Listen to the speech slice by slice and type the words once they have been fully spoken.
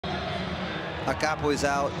Acapo is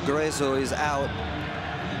out, Grueso is out,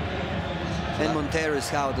 and Montero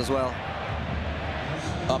is out as well.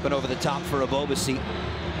 Up and over the top for Abobasi.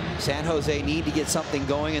 San Jose need to get something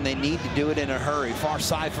going, and they need to do it in a hurry. Far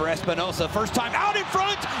side for Espinosa. First time out in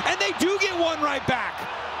front, and they do get one right back.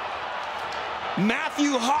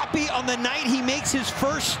 Matthew Hoppe on the night he makes his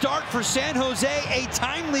first start for San Jose. A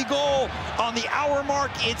timely goal on the hour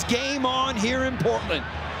mark. It's game on here in Portland.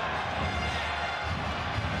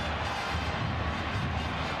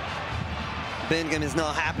 Bingham is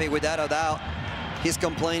not happy, without a doubt. He's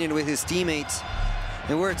complaining with his teammates.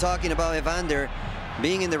 And we're talking about Evander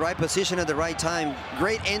being in the right position at the right time.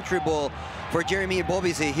 Great entry ball for Jeremy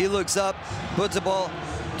Abobasi. He looks up, puts the ball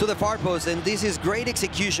to the far post, and this is great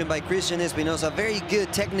execution by Christian Espinosa. Very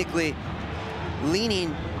good technically,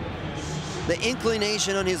 leaning the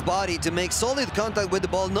inclination on his body to make solid contact with the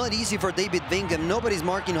ball. Not easy for David Bingham. Nobody's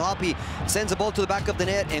marking Hoppe. Sends the ball to the back of the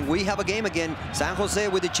net, and we have a game again. San Jose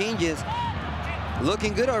with the changes.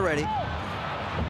 Looking good already.